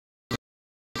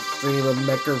stream of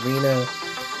Mech Arena.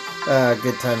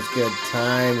 Good times, good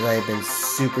times. I've been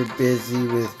super busy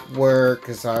with work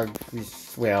because honestly, this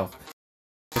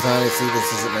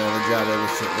isn't my only job. I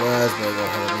wish it was, but I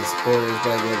don't have any supporters. But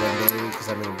I will one day because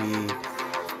I'm going to be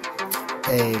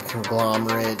a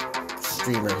conglomerate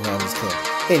streamer. No, I'm just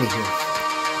kidding. Anywho,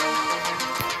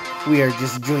 we are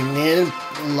just joining in,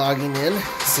 logging in,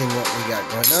 seeing what we got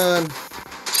going on.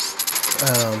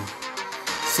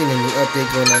 Seen a new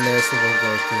update going on there, so we'll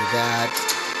go through that.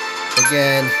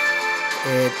 Again,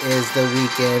 it is the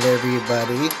weekend,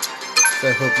 everybody. So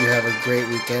I hope you have a great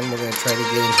weekend. We're going to try to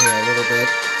get in here a little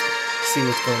bit, see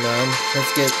what's going on.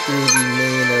 Let's get through the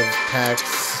million of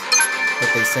packs that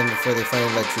they send before they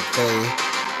finally let you play.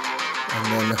 And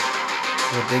then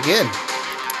we'll dig in.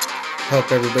 Hope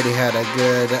everybody had a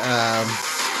good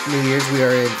New Year's. We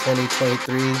are in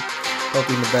 2023.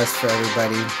 Hoping the best for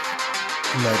everybody.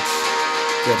 Much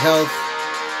good health,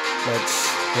 much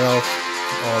wealth,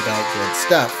 all that good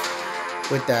stuff.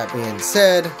 With that being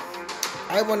said,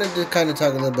 I wanted to kind of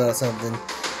talk a little bit about something.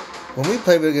 When we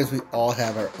play video games, we all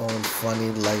have our own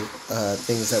funny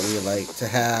things that we like to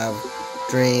have,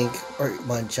 drink, or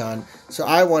munch on. So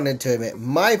I wanted to admit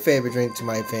my favorite drink to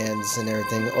my fans and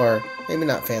everything, or maybe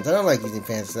not fans. I don't like using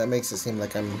fans because that makes it seem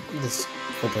like I'm this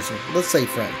whole person. Let's say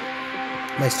friend,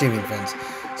 my streaming friends.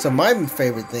 So my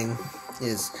favorite thing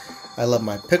is I love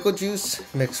my pickle juice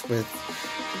mixed with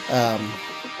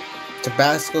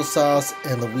Tabasco sauce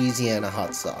and Louisiana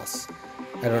hot sauce.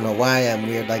 I don't know why I'm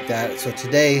weird like that. So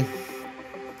today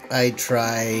I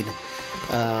tried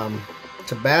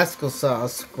Tabasco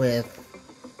sauce with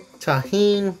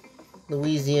tahini,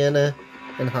 Louisiana,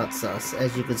 and hot sauce.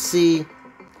 As you can see,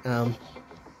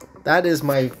 that is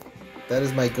my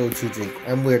go-to drink.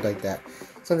 I'm weird like that.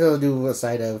 Sometimes I'll do a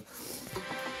side of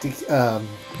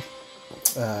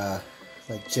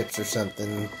like chips or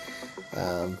something,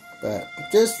 but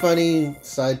just funny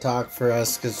side talk for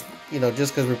us, because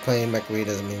just because we're playing Mech Arena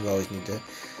doesn't mean we always need to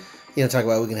talk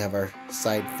about it. We can have our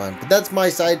side fun, but that's my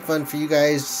side fun for you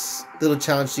guys. Little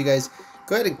challenge to you guys.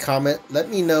 Go ahead and comment. Let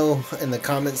me know in the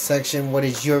comment section what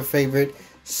is your favorite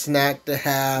snack to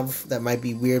have that might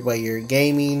be weird while you're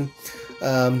gaming.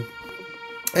 And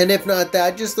if not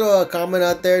that, just throw a comment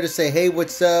out there to say, hey,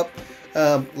 what's up?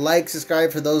 Like,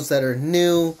 subscribe for those that are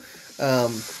new.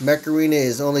 Mech Arena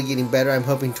is only getting better. I'm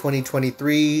hoping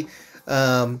 2023,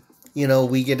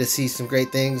 we get to see some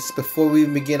great things. Before we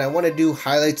even begin, I want to do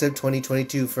highlights of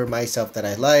 2022 for myself that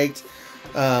I liked.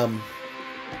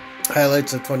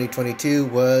 Highlights of 2022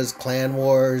 was Clan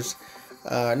Wars.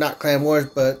 Not Clan Wars,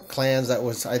 but Clans. That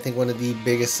was, I think, one of the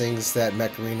biggest things that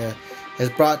Mech Arena has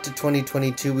brought to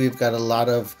 2022. We've got a lot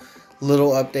of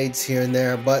little updates here and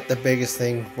there, but the biggest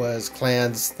thing was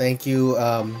Clans. Thank you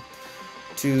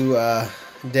to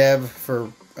Dev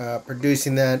for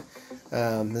producing that.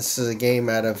 This is a game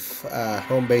out of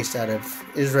home based out of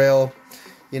Israel.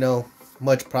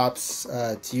 Much props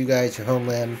to you guys, your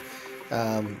homeland.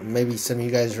 Maybe some of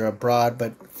you guys are abroad,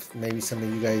 but maybe some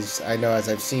of you guys, I know as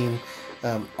I've seen,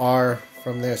 are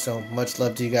from there. So much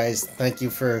love to you guys. Thank you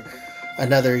for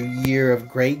another year of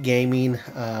great gaming.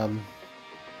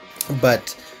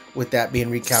 But with that being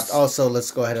recapped, also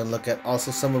let's go ahead and look at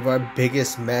also some of our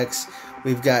biggest mechs.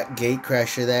 We've got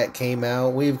Gatecrasher that came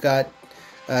out. We've got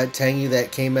Tengu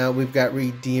that came out. We've got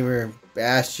Redeemer,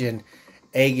 Bastion,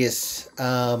 Aegis,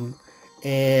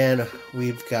 and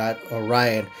we've got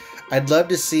Orion. I'd love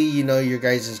to see your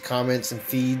guys' comments and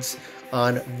feeds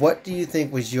on what do you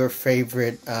think was your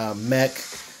favorite mech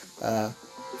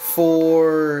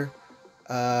for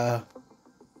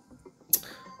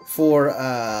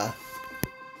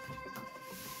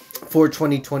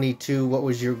 2022. What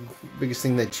was your biggest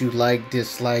thing that you liked,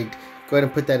 disliked? Go ahead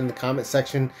and put that in the comment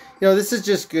section. This is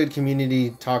just good community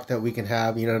talk that we can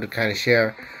have, to kind of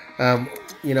share.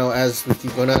 As we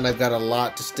keep going on, I've got a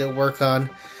lot to still work on.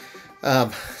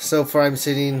 So far I'm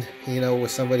sitting,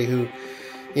 with somebody who,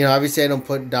 obviously I don't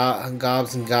put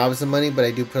gobs and gobs of money, but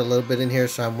I do put a little bit in here,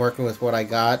 so I'm working with what I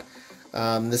got.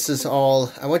 This is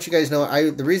all, I want you guys to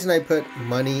know, the reason I put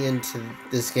money into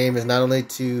this game is not only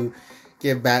to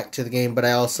give back to the game, but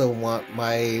I also want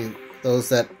those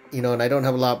that, and I don't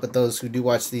have a lot, but those who do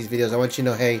watch these videos, I want you to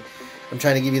know, hey, I'm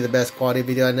trying to give you the best quality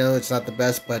video. I know it's not the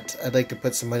best, but I'd like to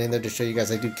put some money in there to show you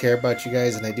guys I do care about you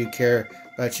guys, and I do care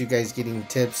about you guys getting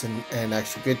tips and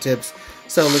actually good tips.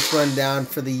 So let's run down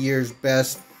for the year's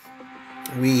best.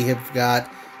 We have got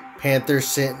Panther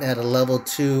sitting at a level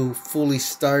 2, fully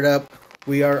startup.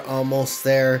 We are almost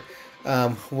there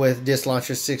with Disc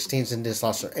Launcher 16s and Disc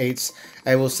Launcher 8s.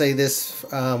 I will say this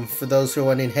for those who are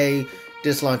wondering, hey,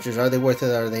 Disc Launchers, are they worth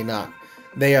it or are they not?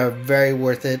 They are very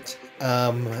worth it.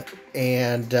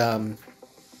 And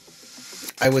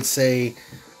I would say,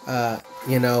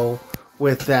 you know,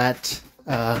 with that,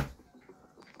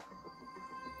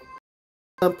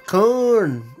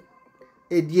 popcorn,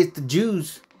 it gets the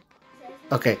juice.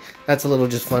 Okay, that's a little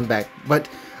just fun back. But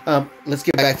let's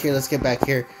get back here. Let's get back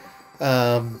here.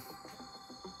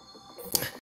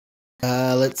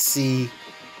 Let's see.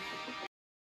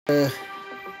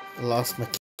 Lost my.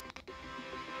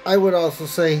 I would also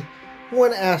say,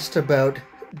 when asked about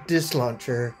disc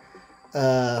launcher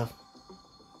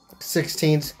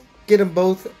 16s, get them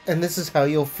both, and this is how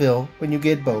you'll feel when you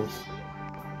get both.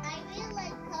 I really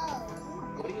like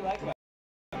Coke. What do you like about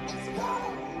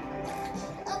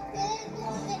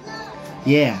it?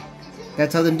 Yeah,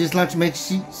 that's how them disc launcher makes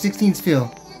 16s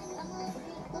feel.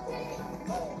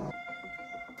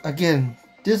 Again,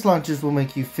 disc launchers will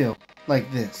make you feel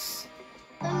like this.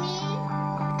 For me,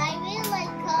 I really like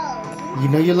Coke. You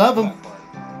know you love them.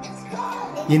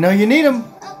 You know you need them.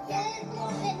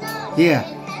 Yeah.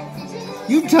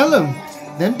 You tell them.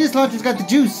 Them disc launchers got the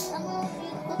juice.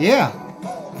 Yeah.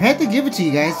 I had to give it to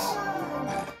you guys.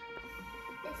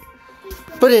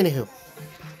 But anywho,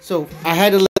 so I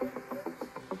had to.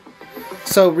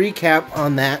 So recap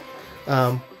on that.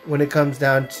 When it comes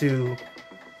down to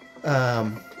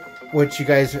what you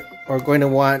guys are going to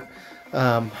want.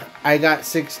 I got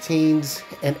 16s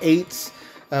and 8s.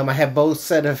 I have both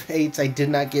set of 8s. I did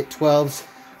not get 12s.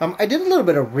 I did a little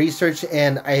bit of research,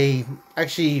 and I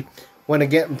actually went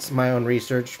against my own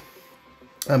research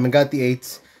and got the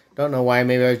 8s. Don't know why.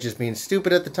 Maybe I was just being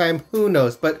stupid at the time. Who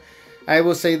knows? But I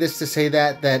will say this to say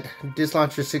that disc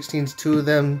launcher 16s, 2 of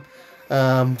them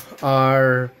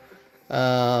are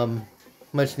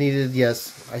much needed.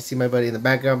 Yes, I see my buddy in the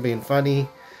background being funny.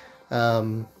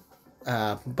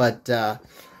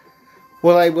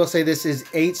 Well, I will say this is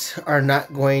 8s are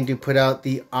not going to put out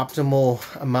the optimal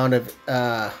amount of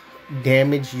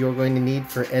damage you're going to need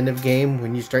for end of game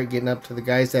when you start getting up to the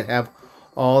guys that have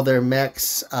all their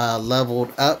mechs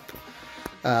leveled up.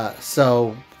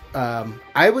 So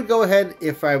I would go ahead,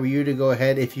 if I were you, to go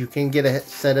ahead. If you can get a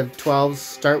set of 12s,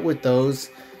 start with those.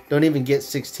 Don't even get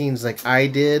 16s like I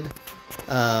did.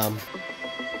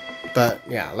 But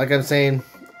yeah, like I'm saying,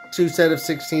 2 set of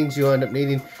 16s you end up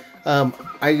needing.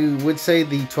 I would say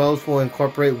the 12s will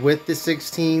incorporate with the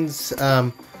 16s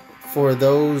for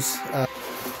those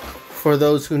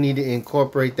who need to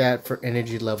incorporate that for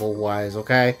energy level wise.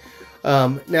 Okay.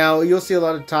 Now you'll see a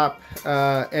lot of top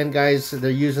end guys. They're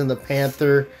using the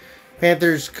Panther.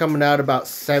 Panther's coming out about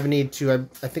 70 to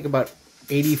I think about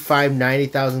 85,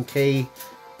 90,000 K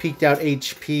peaked out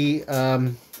HP,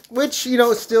 which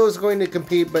still is going to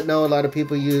compete. But no, a lot of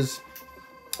people use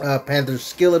Panther's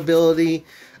skill ability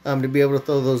to be able to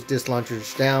throw those disc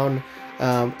launchers down.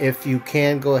 If you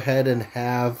can, go ahead and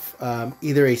have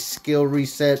either a skill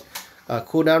reset,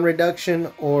 cooldown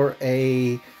reduction, or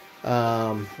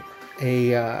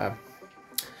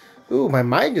my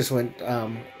mind just went,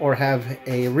 or have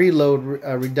a reload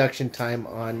reduction time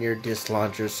on your disc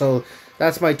launcher. So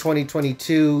that's my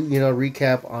 2022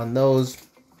 recap on those.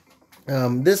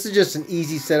 This is just an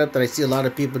easy setup that I see a lot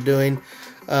of people doing.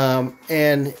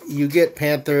 And you get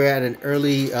Panther at an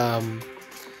early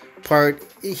part.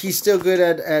 He's still good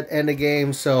at end of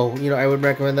game, so I would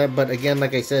recommend that. But again,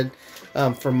 like I said,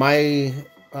 for my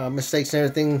mistakes and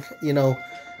everything,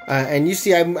 and you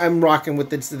see I'm rocking with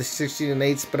the 16 and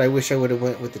 8s, but I wish I would have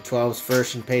went with the 12s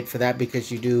first and paid for that,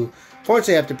 because you do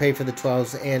fortunately have to pay for the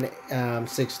 12s and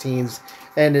 16s,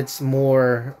 and it's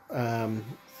more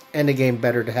end of game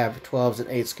better to have 12s and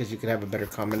 8s because you can have a better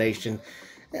combination.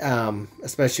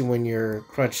 Especially when you're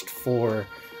crunched for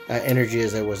energy,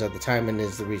 as I was at the time, and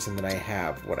is the reason that I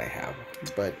have what I have.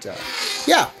 But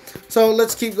yeah, so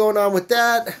let's keep going on with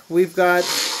that. We've got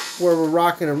where we're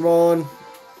rocking and rolling.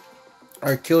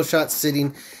 Our kill shot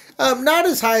sitting not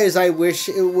as high as I wish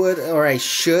it would, or I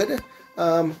should,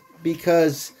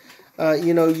 because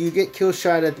you get kill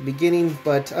shot at the beginning,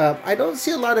 but I don't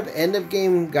see a lot of end of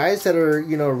game guys that are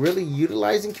really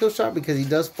utilizing kill shot, because he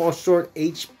does fall short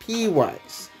HP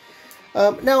wise.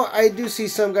 Now I do see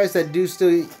some guys that do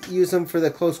still use them for the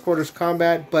close quarters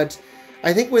combat, but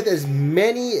I think with as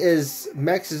many as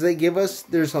mechs as they give us,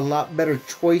 there's a lot better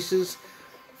choices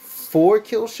for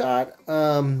kill shot.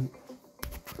 The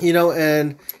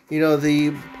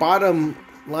bottom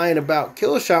line about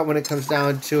kill shot when it comes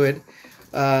down to it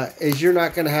is you're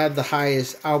not going to have the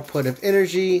highest output of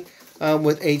energy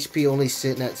with HP only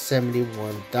sitting at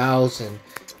 71,000.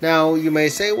 Now you may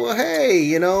say, well,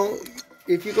 hey,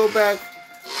 if you go back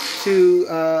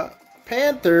to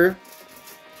Panther,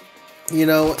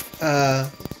 oh,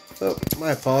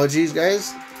 my apologies,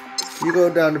 guys. You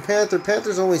go down to Panther.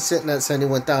 Panther's only sitting at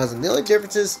 71,000. The only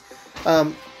difference is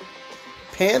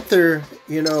Panther,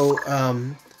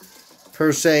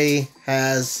 per se,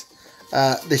 has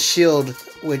the shield,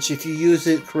 which if you use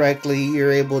it correctly,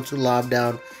 you're able to lob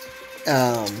down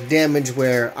damage,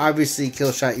 where obviously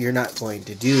Killshot, you're not going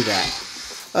to do that.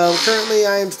 Currently,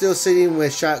 I am still sitting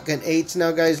with Shotgun 8s.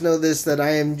 Now, guys, know this, that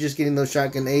I am just getting those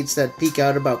Shotgun 8s that peak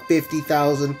out about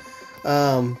 50,000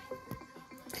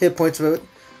 hit points with it.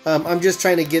 I'm just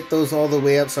trying to get those all the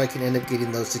way up so I can end up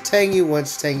getting those to Tengu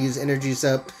once Tengu's energy's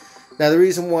up. Now, the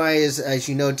reason why is, as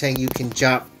you know, Tengu can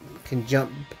jump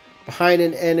behind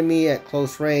an enemy at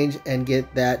close range and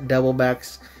get that double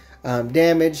max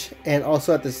damage, and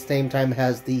also at the same time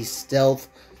has the stealth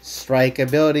strike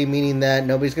ability, meaning that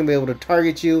nobody's going to be able to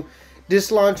target you.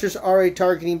 Disc launchers are a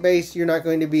targeting base. You're not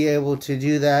going to be able to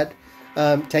do that.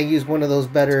 Tengu is one of those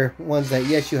better ones that,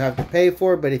 yes, you have to pay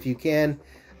for, but if you can,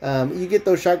 you get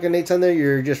those shotgun 8s on there,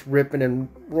 you're just ripping and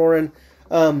roaring.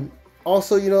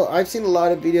 Also, I've seen a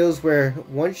lot of videos where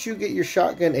once you get your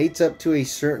shotgun 8s up to a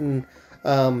certain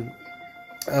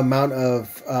amount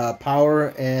of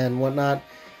power and whatnot,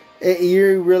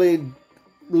 you really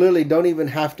literally don't even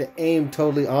have to aim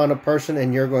totally on a person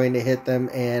and you're going to hit them.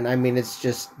 And I mean, it's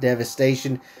just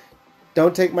devastation.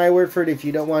 Don't take my word for it if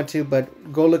you don't want to,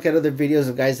 but go look at other videos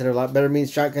of guys that are a lot better.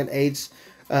 Means shotgun 8s,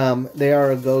 they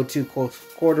are a go-to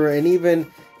quarter. And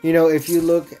even, if you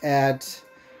look at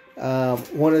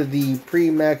one of the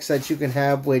pre-mechs that you can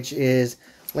have, which is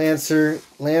Lancer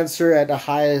at a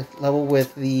high level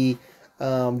with the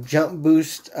jump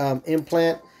boost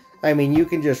implant. I mean, you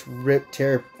can just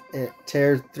tear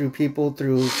through people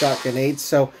through shotgun 8s.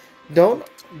 So don't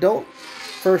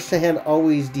firsthand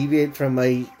always deviate from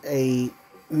a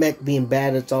mech being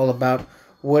bad. It's all about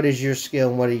what is your skill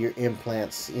and what are your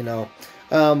implants,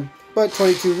 But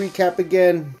 22 recap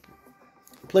again.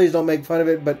 Please don't make fun of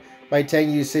it, but by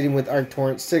Tengu sitting with Arc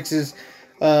Torrent 6s.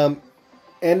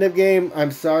 End of game,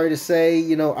 I'm sorry to say,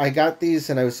 I got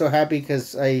these and I was so happy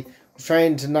because I was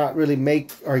trying to not really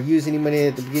make or use any money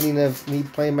at the beginning of me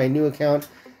playing my new account.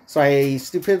 So I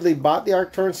stupidly bought the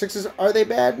Arc Torrent 6s. Are they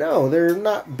bad? No, they're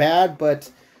not bad, but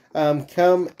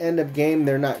come end of game,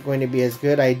 they're not going to be as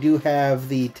good. I do have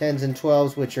the 10s and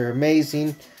 12s, which are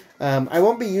amazing. I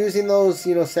won't be using those,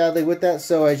 sadly, with that.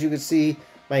 So as you can see,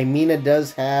 my Mina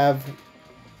does have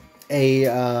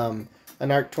an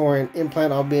Arc Torrent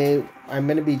implant. I'm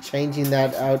going to be changing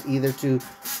that out either to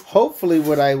hopefully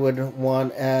what I would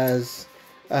want as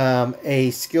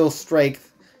a skill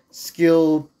strength,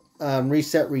 skill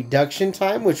reset reduction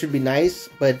time, which would be nice.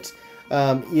 But,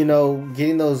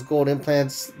 getting those gold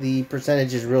implants, the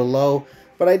percentage is real low.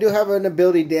 But I do have an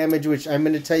ability damage, which I'm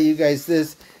going to tell you guys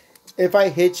this. If I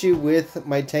hit you with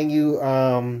my Tengu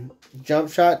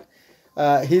jump shot,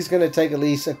 he's going to take at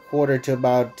least a quarter to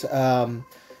about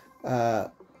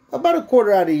a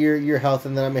quarter out of your health,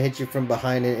 and then I'm going to hit you from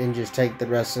behind it and just take the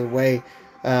rest of the way.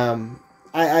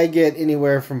 I get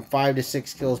anywhere from 5 to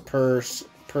 6 kills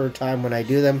per time when I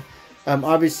do them.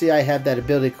 Obviously, I have that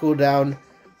ability cooldown.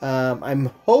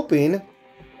 I'm hoping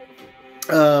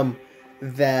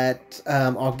that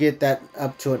I'll get that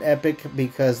up to an epic,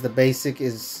 because the basic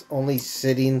is only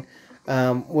sitting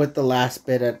with the last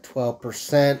bit at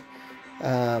 12%.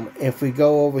 If we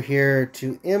go over here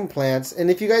to implants, and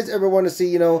if you guys ever want to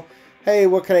see, hey,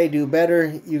 what can I do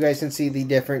better? You guys can see the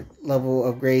different level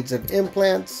of grades of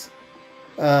implants,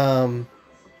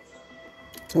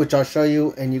 which I'll show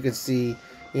you, and you can see,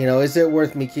 is it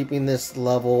worth me keeping this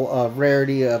level of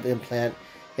rarity of implant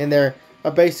in there? A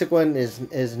basic one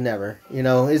is never.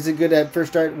 Is it good at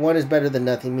first start? One is better than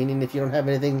nothing, meaning if you don't have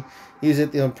anything, use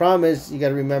it. The only problem is you got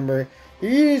to remember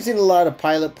you're using a lot of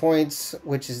pilot points,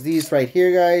 which is these right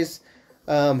here, guys.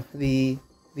 The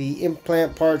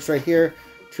implant parts right here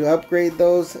to upgrade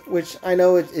those, which I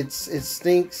know it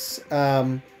stinks,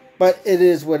 but it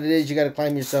is what it is. You got to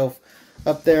climb yourself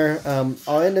up there.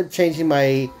 I'll end up changing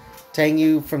my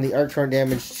Tengu from the Arc Torrent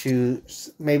damage to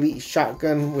maybe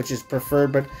shotgun, which is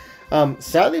preferred, but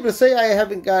sadly to say, I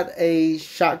haven't got a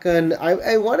shotgun.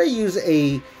 I want to use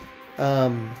a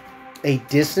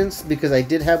distance, because I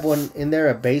did have one in there,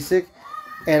 a basic,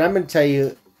 and I'm going to tell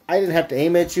you, I didn't have to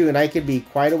aim at you, and I could be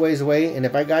quite a ways away, and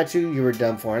if I got you, you were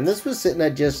done for. And this was sitting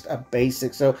at just a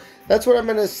basic, so that's what I'm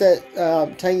going to set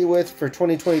Tengu with for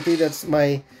 2023. That's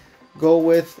my goal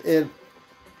with it.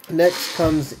 Next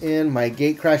comes in my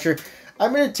Gatecrasher.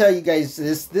 I'm going to tell you guys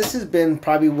this. This has been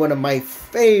probably one of my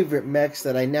favorite mechs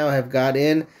that I now have got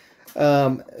in.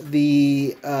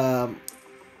 The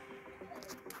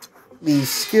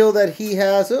skill that he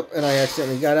has. Oh, and I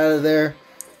accidentally got out of there.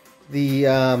 The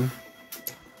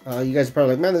You guys are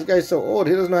probably like, man, this guy's so old.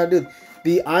 He doesn't know how to do it.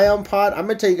 The ion pod, I'm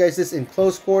going to tell you guys this in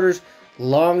close quarters,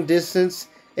 long distance.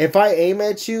 If I aim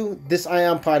at you, this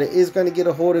ion pod is going to get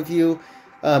a hold of you.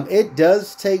 It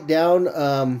does take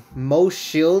down most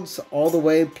shields all the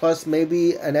way, plus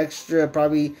maybe an extra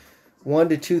probably 1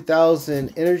 to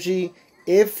 2,000 energy,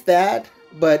 if that.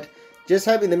 But just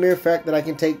having the mere fact that I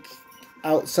can take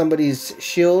out somebody's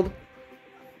shield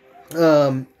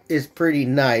is pretty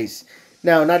nice.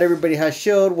 Now, not everybody has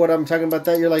shield. What I'm talking about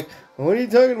that, you're like, what are you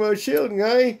talking about, shield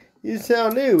guy? You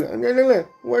sound new.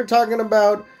 We're talking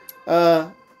about,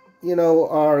 you know,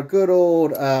 our good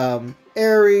old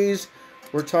Ares.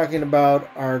 We're talking about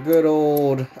our good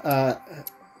old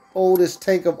oldest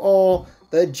tank of all,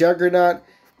 the Juggernaut.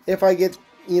 If I get,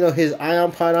 you know, his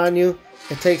ion pod on you,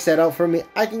 it takes that out from me.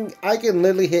 I can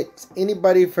literally hit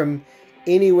anybody from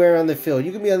anywhere on the field.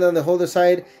 You can be on the other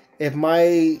side. If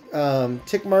my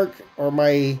tick mark or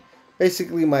my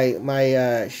basically my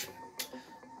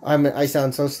I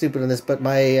sound so stupid on this, but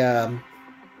my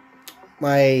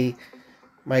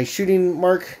my shooting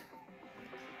mark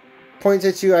points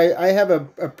at you, I have a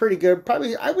pretty good,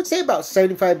 probably I would say about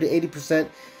 75 to 80%.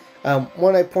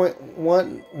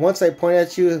 Once I point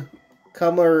at you,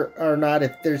 come or not,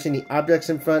 if there's any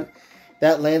objects in front,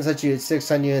 that lands at you, it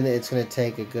sticks on you, and it's going to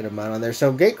take a good amount on there.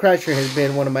 So Gatecrasher has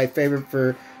been one of my favorite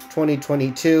for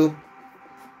 2022.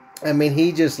 I mean,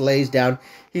 he just lays down.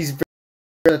 He's very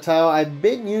versatile. I've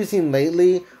been using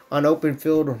lately on open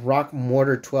field rock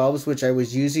mortar 12s, which I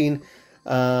was using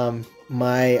my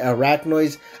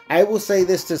arachnoids. I will say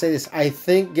this to say this. I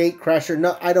think Gatecrasher,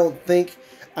 no, I don't think,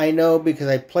 I know, because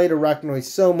I played arachnoid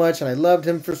so much and I loved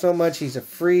him for so much. He's a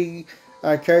free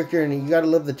character and you got to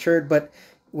love the turd, but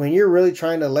when you're really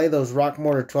trying to lay those rock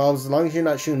mortar 12s, as long as you're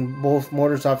not shooting both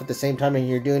mortars off at the same time and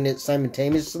you're doing it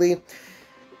simultaneously,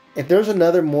 if there's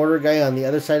another mortar guy on the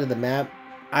other side of the map,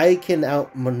 I can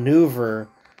outmaneuver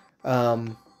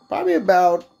probably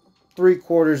about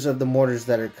 3/4 of the mortars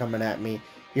that are coming at me.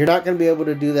 You're not going to be able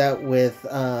to do that with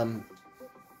a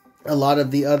lot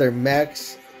of the other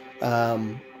mechs.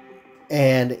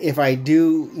 And if I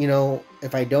do, you know,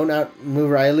 if I don't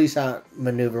outmaneuver, I at least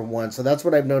outmaneuver one. So that's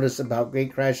what I've noticed about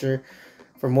Gatecrasher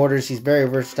for mortars. He's very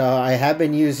versatile. I have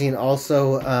been using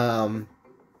also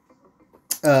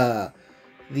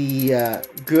the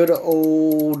good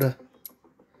old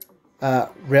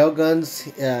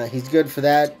railguns. He's good for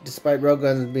that, despite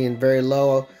railguns being very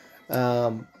low.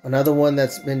 Another one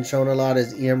that's been shown a lot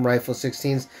is EM Rifle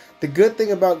 16s. The good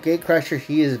thing about Gatecrasher,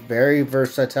 he is very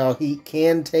versatile. He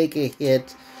can take a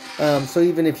hit. So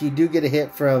even if you do get a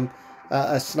hit from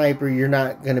a sniper, you're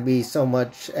not going to be so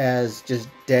much as just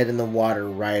dead in the water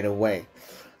right away.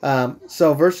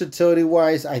 So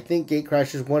versatility-wise, I think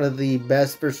Gatecrasher is one of the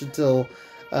best versatile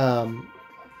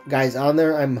guys on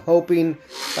there. I'm hoping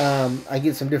I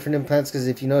get some different implants, because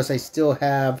if you notice, I still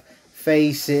have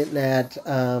Faye sitting at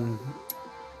a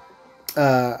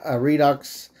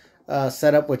redox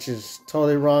setup, which is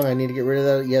totally wrong. I need to get rid of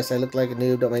that. Yes, I look like a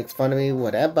noob. Don't make fun of me.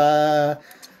 Whatever.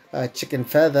 Chicken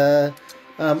feather.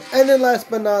 And then last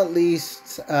but not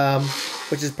least,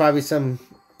 which is probably some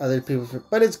other people,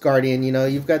 but it's Guardian. You know,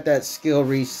 you've got that skill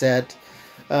reset.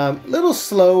 Little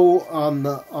slow on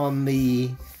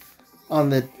the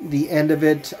end of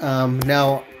it.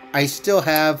 Now I still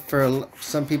have, for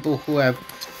some people who have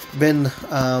been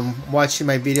watching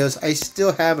my videos, I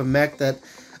still have a mech that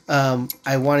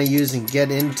I want to use and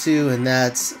get into, and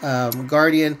that's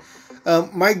Guardian.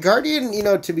 My Guardian, you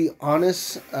know, to be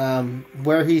honest,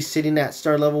 where he's sitting at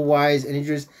star level wise and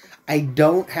injuries, I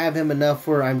don't have him enough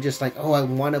where I'm just like, oh, I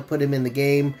want to put him in the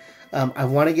game. I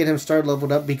want to get him star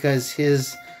leveled up, because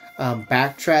his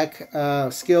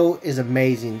backtrack skill is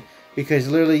amazing. Because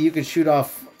literally you can shoot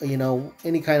off, you know,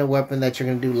 any kind of weapon that you're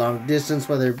going to do long distance,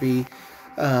 whether it be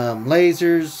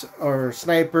lasers or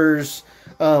snipers,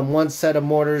 one set of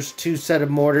mortars, two set of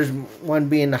mortars, one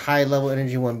being high level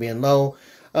energy, one being low.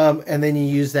 And then you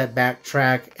use that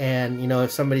backtrack, and, you know,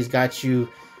 if somebody's got you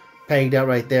pegged out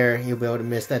right there, you'll be able to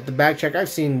miss that. The backtrack, I've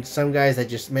seen some guys that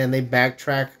just, man, they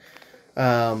backtrack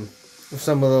some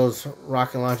of those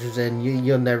rocket launchers, and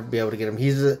you'll never be able to get him.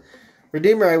 He's a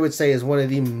Redeemer, I would say, is one of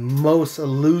the most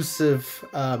elusive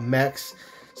mechs.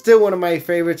 Still one of my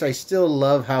favorites. I still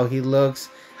love how he looks.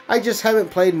 I just haven't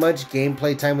played much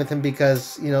gameplay time with him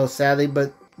because, you know, sadly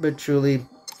but truly,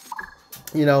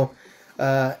 you know,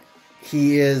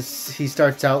 he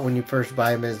starts out when you first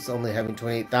buy him as only having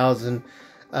 28,000.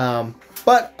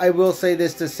 But I will say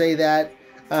this to say that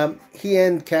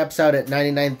he caps out at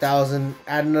 99,000.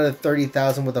 Add another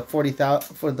 30,000 with a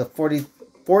 40,000 for the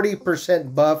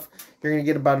 40% buff. You're going to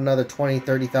get about another 20,000,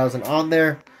 30,000 on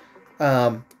there.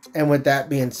 And with that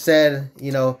being said,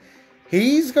 you know,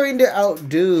 he's going to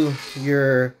outdo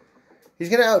your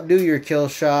kill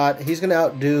shot. He's going to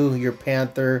outdo your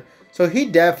panther. So he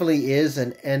definitely is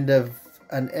an end of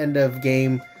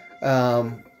game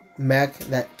mech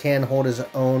that can hold his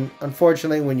own.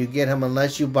 Unfortunately, when you get him,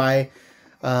 unless you buy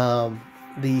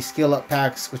the skill up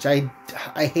packs, which I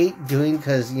hate doing,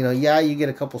 because, you know, yeah, you get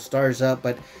a couple stars up,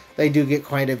 but they do get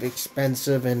kind of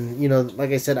expensive. And, you know,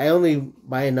 like I said, I only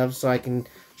buy enough so I can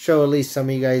show at least some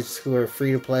of you guys who are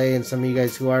free to play and some of you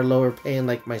guys who are lower paying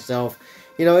like myself.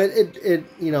 You know, it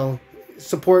you know,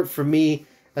 support for me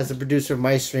as the producer of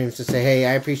my streams to say, hey,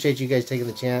 I appreciate you guys taking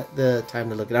the time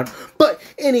to look it up. But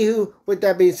anywho, with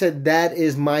that being said, that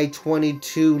is my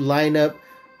 22 lineup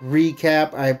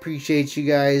recap. I appreciate you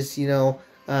guys. You know,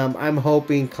 I'm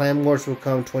hoping Clan Wars will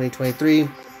come 2023.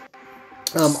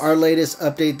 Our latest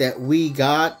update that we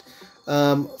got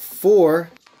for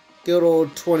good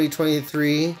old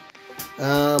 2023.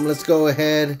 Let's go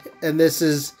ahead, and this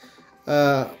is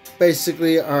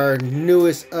basically our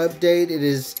newest update. It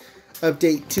is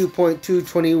update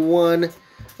 2.221,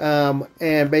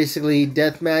 and basically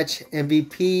deathmatch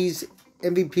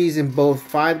MVPs in both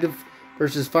 5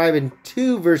 versus 5 and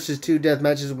 2 versus 2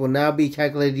 deathmatches will now be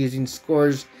calculated using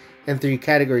scores in 3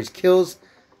 categories: kills,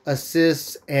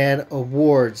 assists, and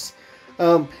awards.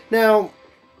 Now,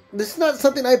 this is not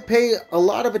something I pay a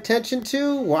lot of attention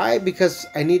to. Why? Because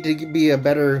I need to be a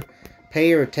better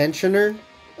payer attentioner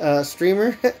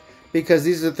streamer. Because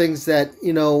these are things that,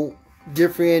 you know,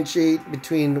 differentiate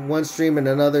between one stream and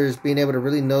another, is being able to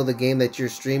really know the game that you're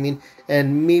streaming.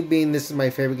 And me being this is my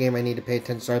favorite game, I need to pay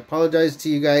attention. So I apologize to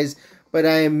you guys, but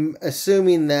I'm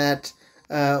assuming that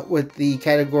with the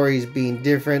categories being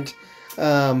different,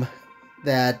 deathmatch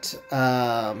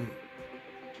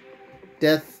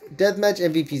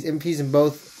MVPs in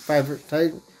both 5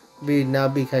 type now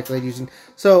be calculated using.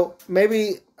 So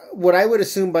maybe what I would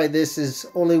assume by this is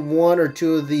only 1 or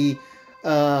 2 of the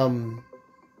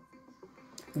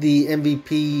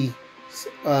MVP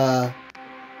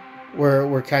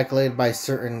were calculated by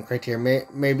certain criteria.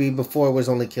 Maybe before it was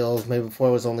only kills, maybe before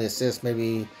it was only assists,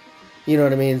 maybe, you know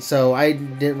what I mean. So I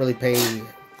didn't really pay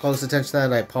close attention to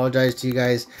that. I apologize to you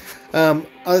guys.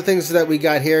 Other things that we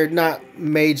got here, not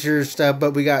major stuff,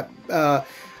 but we got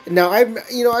now I've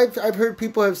heard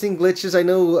people have seen glitches. I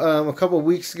know a couple of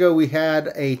weeks ago we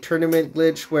had a tournament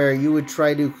glitch where you would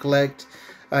try to collect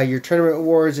your tournament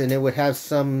awards, and it would have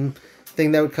some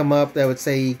thing that would come up that would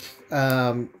say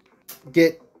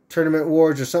get tournament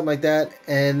awards or something like that,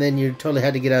 and then you totally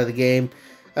had to get out of the game.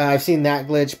 I've seen that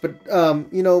glitch, but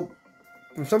you know,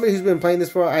 from somebody who's been playing this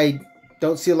for, I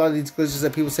don't see a lot of these glitches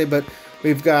that people say. But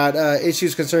we've got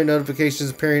issues concerning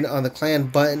notifications appearing on the clan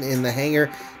button in the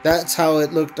hangar. That's how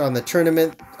it looked on the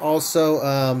tournament.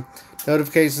 Also,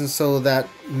 notifications so that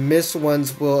missed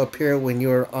ones will appear when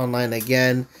you're online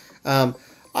again.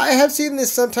 I have seen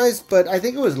this sometimes, but I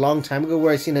think it was a long time ago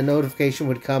where I seen a notification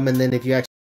would come, and then if you actually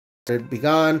it'd be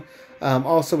gone.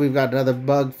 Also, we've got another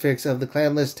bug fix of the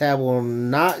clan list tab will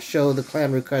not show the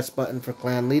clan request button for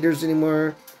clan leaders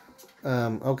anymore.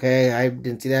 Okay, I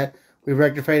didn't see that. We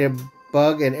rectified a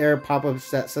bug and error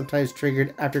pop-ups that sometimes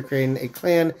triggered after creating a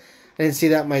clan. I didn't see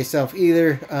that myself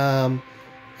either.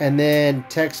 And then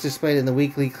text displayed in the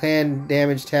weekly clan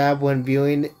damage tab when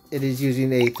viewing. It is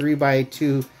using a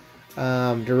 3x2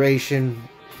 duration.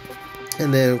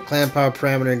 And then clan power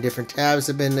parameter and different tabs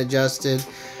have been adjusted.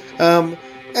 And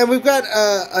we've got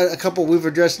a couple. We've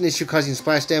addressed an issue causing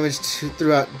splash damage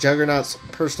throughout Juggernaut's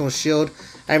personal shield.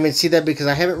 I haven't seen that because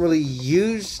I haven't really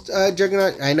used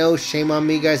Juggernaut. I know, shame on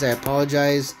me, guys. I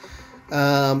apologize.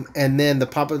 And then the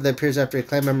pop-up that appears after a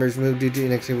clan member is removed due to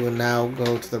inactivity will now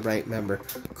go to the right member.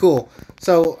 Cool.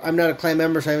 So I'm not a clan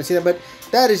member, so I haven't seen that. But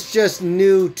that is just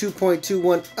new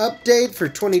 2.21 update for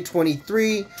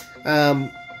 2023.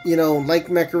 You know, like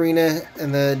Mech Arena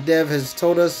and the dev has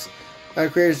told us, our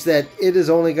creators, that it is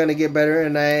only going to get better,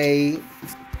 and I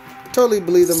totally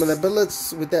believe them in that. But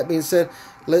with that being said,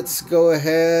 let's go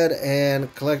ahead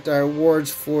and collect our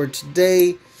awards for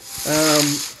today.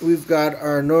 We've got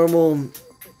our normal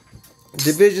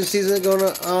division season going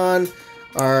on.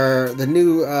 The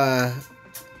new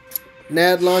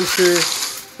NAD launcher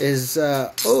is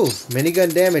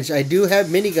minigun damage. I do have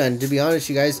minigun, to be honest,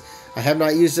 you guys. I have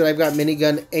not used it. I've got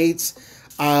minigun 8s.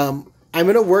 I'm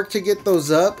going to work to get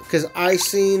those up because I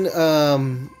seen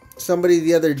somebody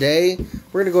the other day.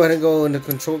 We're going to go ahead and go into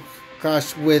control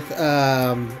crash with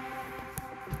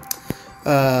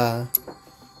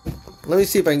let me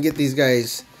see if I can get these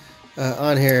guys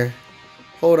on here.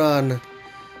 Hold on.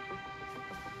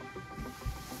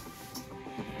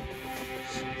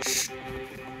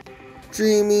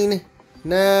 Streaming.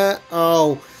 Nah.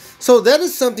 Oh. So that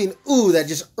is something, that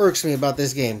just irks me about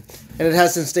this game. And it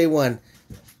has since day one.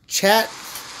 Chat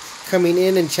coming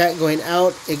in and chat going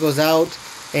out. It goes out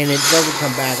and it doesn't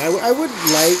come back. I would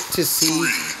like to see...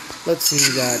 Let's see what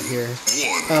we got here.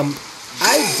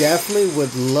 I definitely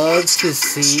would love to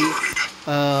see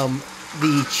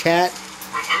the chat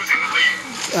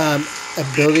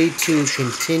ability to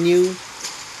continue.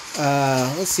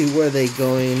 Let's see where they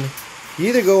going. You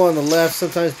either go on the left.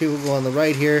 Sometimes people go on the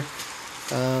right here.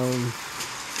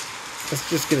 Let's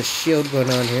just get a shield going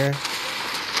on here.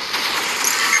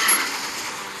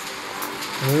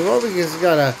 And we've already just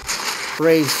got a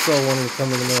brave soul wanting to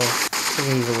come in the middle. I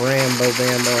think he's a Rambo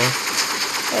Bambo.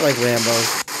 I like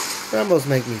Rambos. Rambos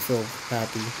make me feel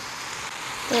happy.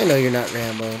 I know you're not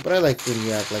Rambo, but I like when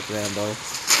you act like Rambo.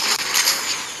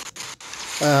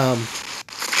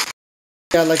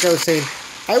 Yeah, like I was saying,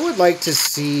 I would like to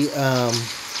see, like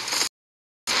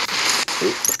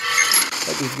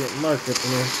he's getting marked up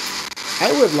in here.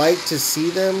 I would like to see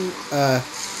them,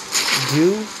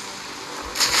 do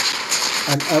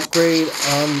an upgrade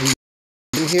on the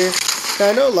in here. Now,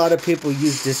 I know a lot of people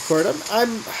use Discord.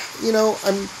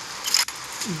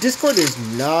 Discord is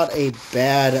not a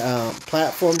bad,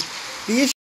 platform. The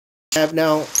issue I have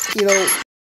now,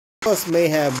 us may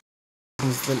have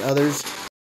than others.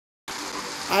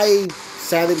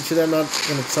 Sadly, because I'm not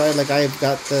gonna try. Like I've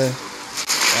got past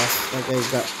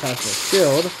my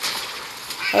shield.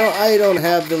 I don't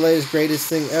have the latest greatest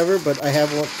thing ever, but I have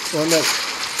one that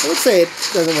I would say it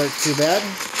doesn't work too bad.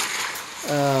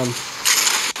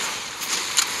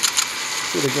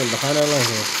 Should have gone behind our line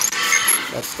here.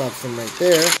 That stops him right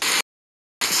there,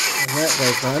 and that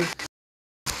guy's gone.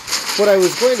 What I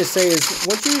was going to say is,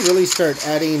 once you really start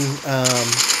adding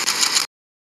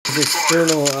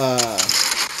external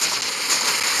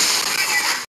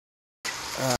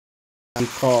you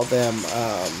call them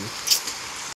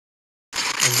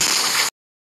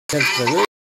we're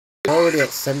already at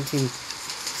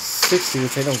 1760,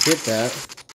 which I don't get that.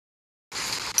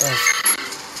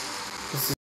 This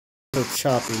is so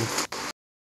choppy.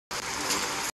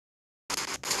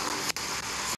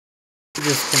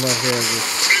 Just come out here and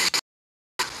just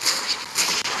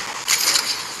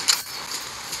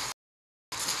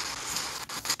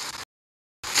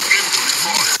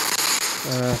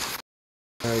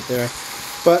right there.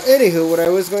 But anywho, what I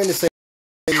was going to say,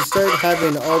 you start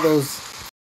having all those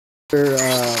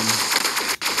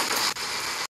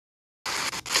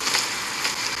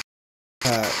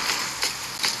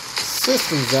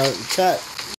systems out in chat.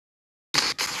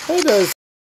 How does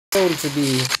going to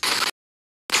be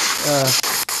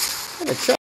kind of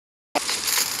choppy?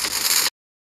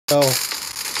 So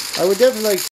I would definitely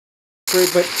like to,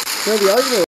 but the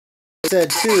argument I said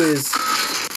too is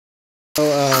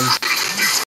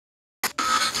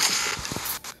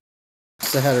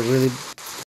I had a really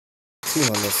team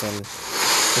on this one.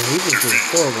 And he just did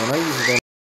horrible, and I usually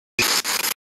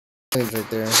don't right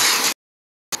there.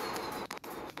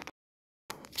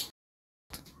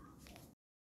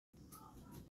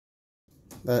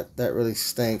 That really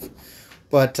stank.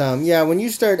 But yeah, when you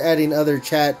start adding other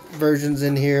chat versions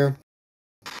in here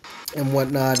and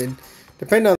whatnot, and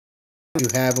depending on what you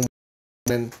have,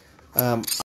 and I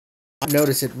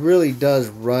notice it really does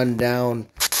run down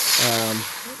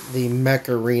the Mech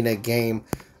Arena game.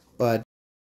 But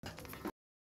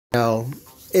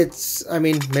it's,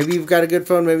 maybe you've got a good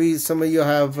phone, maybe some of you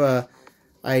have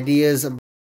ideas of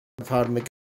how to make it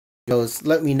goes.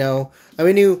 Let me know.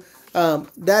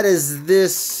 That is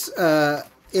this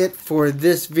it for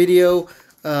this video.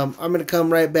 I'm gonna come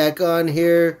right back on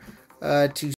here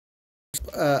to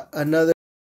another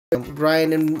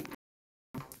Brian and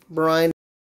Brian.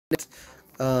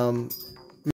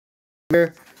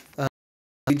 Here,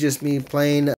 just me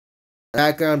playing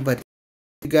background, but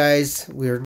you guys,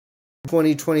 we're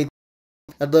 2020.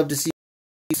 I'd love to see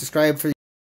you subscribe for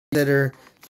that are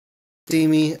see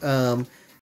me on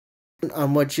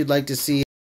what you'd like to see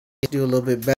do a little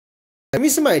bit better. Give me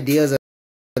some ideas of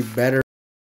better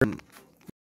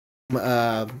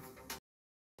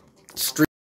stream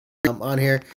on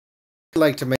here. I'd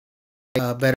like to make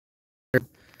better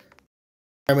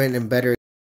environment and better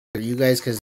for you guys,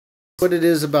 because what it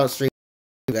is about streaming,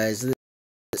 you guys,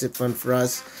 it's fun for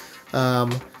us.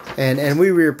 And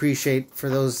we really appreciate for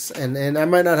those, and I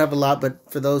might not have a lot,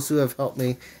 but for those who have helped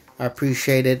me, I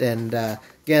appreciate it. And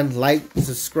again, like,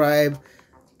 subscribe.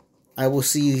 I will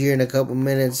see you here in a couple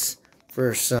minutes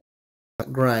for some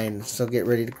grind. So get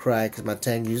ready to cry, because my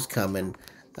Tengu's coming.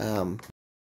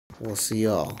 We'll see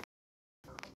y'all.